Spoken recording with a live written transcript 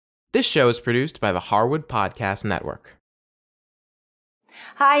This show is produced by the Harwood Podcast Network.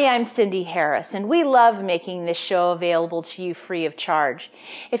 Hi, I'm Cindy Harris, and we love making this show available to you free of charge.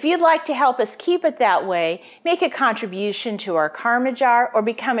 If you'd like to help us keep it that way, make a contribution to our Karma Jar or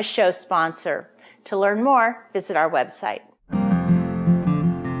become a show sponsor. To learn more, visit our website.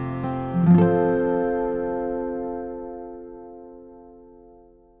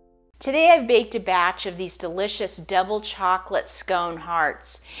 Today I've baked a batch of these delicious double chocolate scone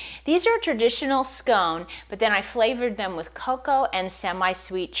hearts. These are a traditional scone, but then I flavored them with cocoa and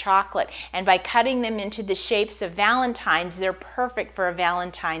semi-sweet chocolate. And by cutting them into the shapes of Valentines, they're perfect for a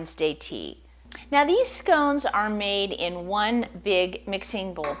Valentine's Day tea. Now these scones are made in one big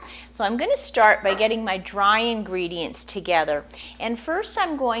mixing bowl. So I'm going to start by getting my dry ingredients together. And first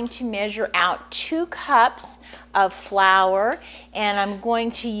I'm going to measure out 2 cups of flour, and I'm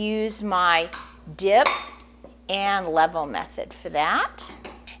going to use my dip and level method for that.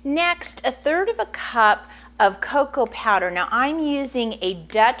 Next, 1/3 cup of cocoa powder. Now I'm using a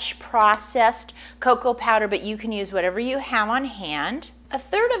Dutch processed cocoa powder, but you can use whatever you have on hand.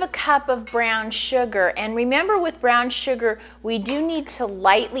 1/3 cup of brown sugar, and remember with brown sugar we do need to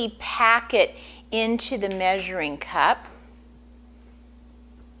lightly pack it into the measuring cup.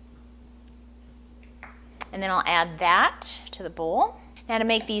 And then I'll add that to the bowl. Now to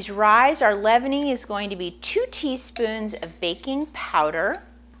make these rise, our leavening is going to be 2 teaspoons of baking powder,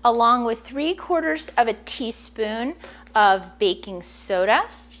 along with 3/4 of a teaspoon of baking soda,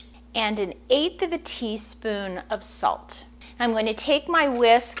 and 1/8 teaspoon of salt. I'm going to take my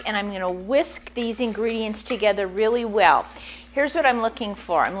whisk and I'm going to whisk these ingredients together really well. Here's what I'm looking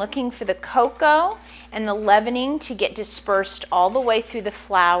for. I'm looking for the cocoa and the leavening to get dispersed all the way through the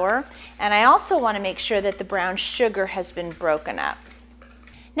flour, and I also want to make sure that the brown sugar has been broken up.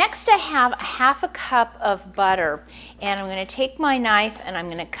 Next I have 1/2 cup of butter, and I'm going to take my knife and I'm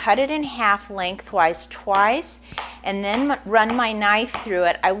going to cut it in half lengthwise twice and then run my knife through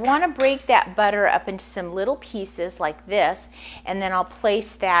it. I want to break that butter up into some little pieces like this, and then I'll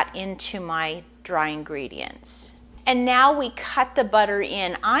place that into my dry ingredients. And now we cut the butter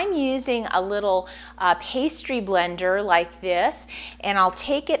in. I'm using a little pastry blender like this, and I'll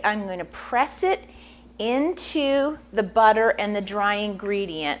take it, I'm going to press it into the butter and the dry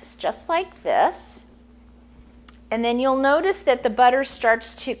ingredients, just like this. And then you'll notice that the butter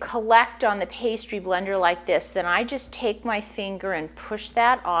starts to collect on the pastry blender like this. Then I just take my finger and push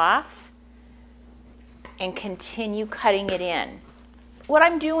that off and continue cutting it in. What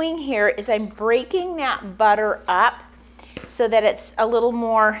I'm doing here is I'm breaking that butter up so that it's a little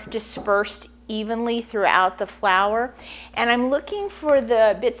more dispersed evenly throughout the flour, and I'm looking for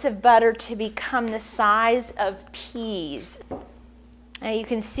the bits of butter to become the size of peas. Now you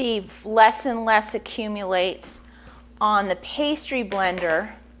can see less and less accumulates on the pastry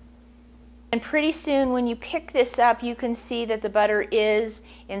blender, and pretty soon when you pick this up you can see that the butter is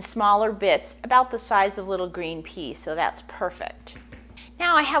in smaller bits about the size of little green peas, so that's perfect.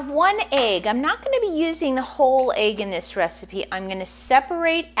 Now I have 1 egg. I'm not going to be using the whole egg in this recipe. I'm going to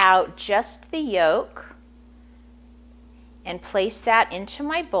separate out just the yolk and place that into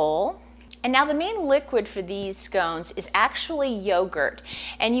my bowl. And now the main liquid for these scones is actually yogurt.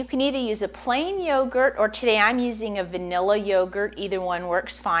 And you can either use a plain yogurt, or today I'm using a vanilla yogurt. Either one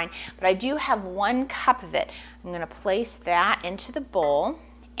works fine. But I do have 1 cup of it. I'm going to place that into the bowl.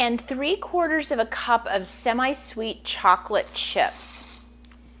 And 3/4 cup of semi-sweet chocolate chips.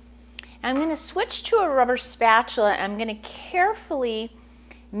 I'm going to switch to a rubber spatula and I'm going to carefully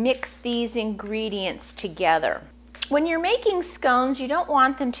mix these ingredients together. When you're making scones, you don't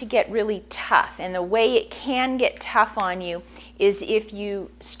want them to get really tough, and the way it can get tough on you is if you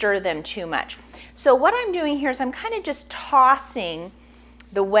stir them too much. So what I'm doing here is I'm kind of just tossing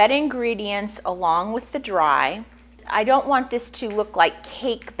the wet ingredients along with the dry. I don't want this to look like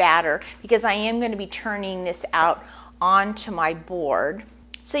cake batter because I am going to be turning this out onto my board.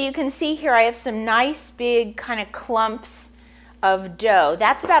 So you can see here I have some nice big kind of clumps of dough.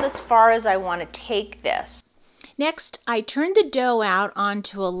 That's about as far as I want to take this. Next, I turned the dough out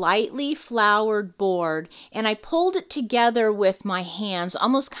onto a lightly floured board, and I pulled it together with my hands,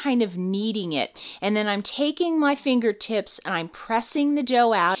 almost kind of kneading it. And then I'm taking my fingertips and I'm pressing the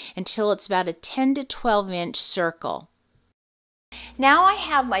dough out until it's about a 10 to 12 inch circle. Now I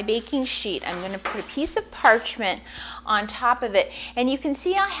have my baking sheet. I'm going to put a piece of parchment on top of it, and you can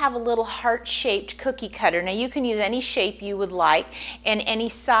see I have a little heart-shaped cookie cutter. Now you can use any shape you would like and any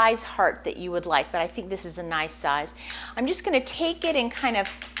size heart that you would like, but I think this is a nice size. I'm just going to take it and kind of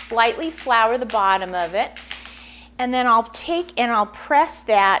lightly flour the bottom of it, and then I'll press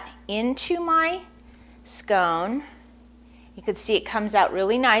that into my scone, You can see it comes out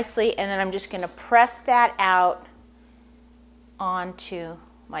really nicely, and then I'm just going to press that out onto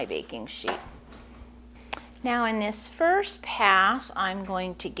my baking sheet. Now in this first pass, I'm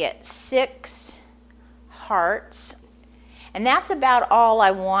going to get 6 hearts, and that's about all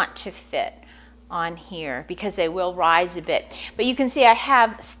I want to fit on here because they will rise a bit. But you can see I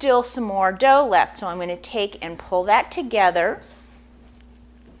have still some more dough left, so I'm going to take and pull that together.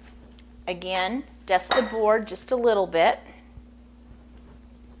 Again, dust the board just a little bit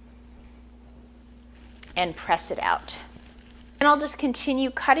and press it out. And I'll just continue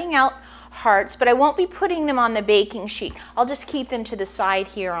cutting out hearts, but I won't be putting them on the baking sheet. I'll just keep them to the side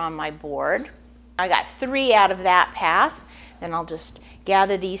here on my board. I got 3 out of that pass. Then I'll just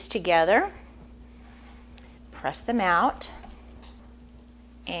gather these together, press them out,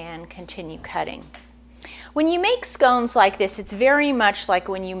 and continue cutting. When you make scones like this, it's very much like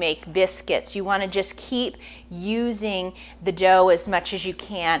when you make biscuits. You want to just keep using the dough as much as you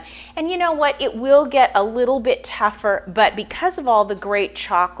can. And you know what? It will get a little bit tougher, but because of all the great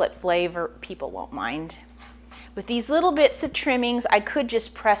chocolate flavor, people won't mind. With these little bits of trimmings, I could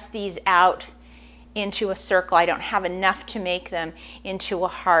just press these out into a circle. I don't have enough to make them into a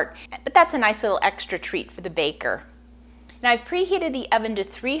heart, but that's a nice little extra treat for the baker. Now I've preheated the oven to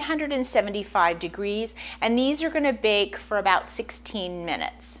 375 degrees, and these are going to bake for about 16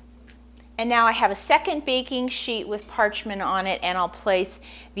 minutes. And now I have a second baking sheet with parchment on it, and I'll place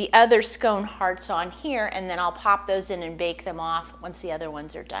the other scone hearts on here, and then I'll pop those in and bake them off once the other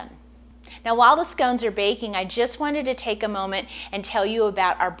ones are done. Now while the scones are baking, I just wanted to take a moment and tell you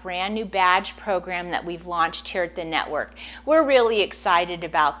about our brand new badge program that we've launched here at the network. We're really excited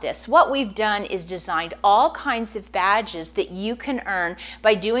about this. What we've done is designed all kinds of badges that you can earn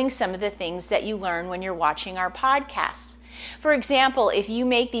by doing some of the things that you learn when you're watching our podcasts. For example, if you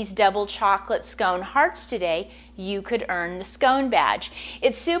make these double chocolate scone hearts today, you could earn the Scone badge.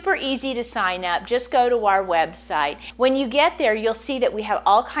 It's super easy to sign up. Just go to our website. When you get there, you'll see that we have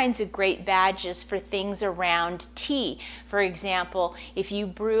all kinds of great badges for things around tea. For example, if you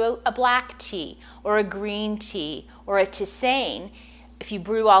brew a black tea or a green tea or a tisane, if you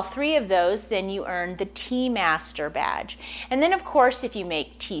brew all 3 of those, then you earn the Tea Master badge. And then of course, if you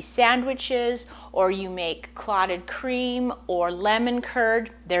make tea sandwiches or you make clotted cream or lemon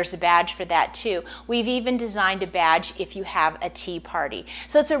curd, there's a badge for that too. We've even designed a badge if you have a tea party.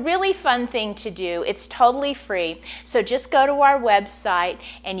 So it's a really fun thing to do. It's totally free. So just go to our website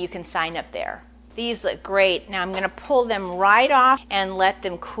and you can sign up there. These look great. Now I'm going to pull them right off and let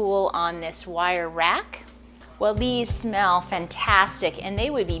them cool on this wire rack. Well, these smell fantastic, and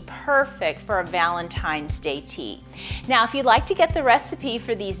they would be perfect for a Valentine's Day tea. Now, if you'd like to get the recipe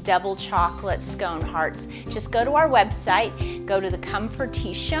for these double chocolate scone hearts, just go to our website, go to the Come for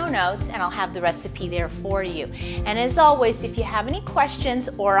Tea show notes, and I'll have the recipe there for you. And as always, if you have any questions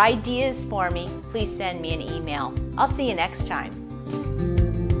or ideas for me, please send me an email. I'll see you next time.